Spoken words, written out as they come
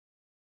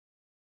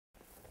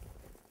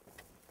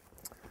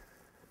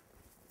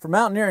For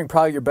mountaineering,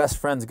 probably your best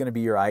friend is going to be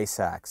your ice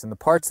axe. And the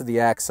parts of the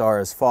axe are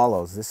as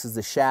follows. This is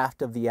the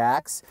shaft of the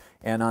axe,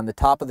 and on the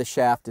top of the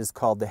shaft is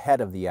called the head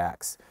of the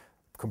axe,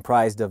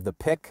 comprised of the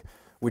pick,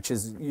 which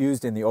is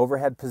used in the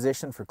overhead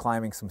position for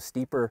climbing some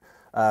steeper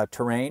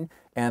terrain,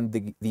 and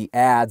the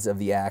adze of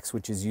the axe,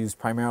 which is used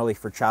primarily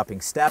for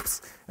chopping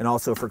steps and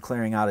also for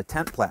clearing out a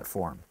tent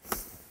platform.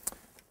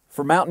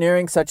 For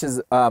mountaineering, such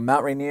as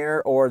Mount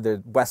Rainier or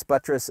the west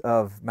buttress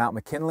of Mount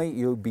McKinley,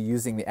 you'll be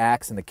using the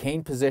axe in the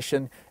cane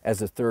position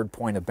as a third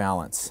point of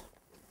balance.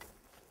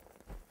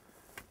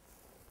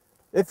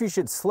 If you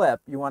should slip,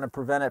 you want to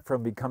prevent it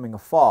from becoming a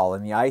fall,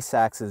 and the ice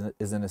axe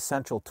is an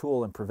essential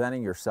tool in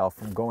preventing yourself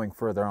from going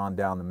further on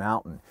down the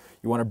mountain.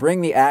 You want to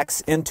bring the axe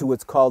into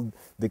what's called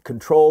the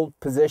controlled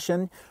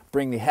position,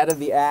 bring the head of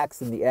the axe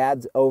and the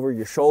adze over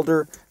your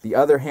shoulder, the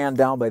other hand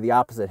down by the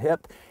opposite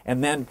hip,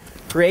 and then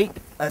create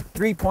a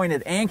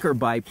three-pointed anchor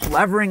by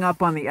levering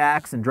up on the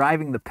axe and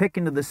driving the pick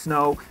into the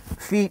snow,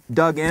 feet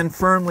dug in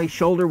firmly,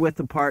 shoulder width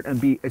apart, and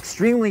be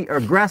extremely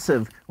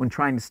aggressive when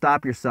trying to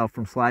stop yourself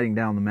from sliding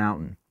down the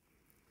mountain.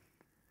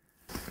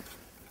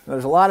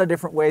 There's a lot of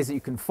different ways that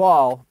you can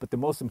fall, but the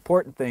most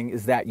important thing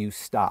is that you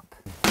stop.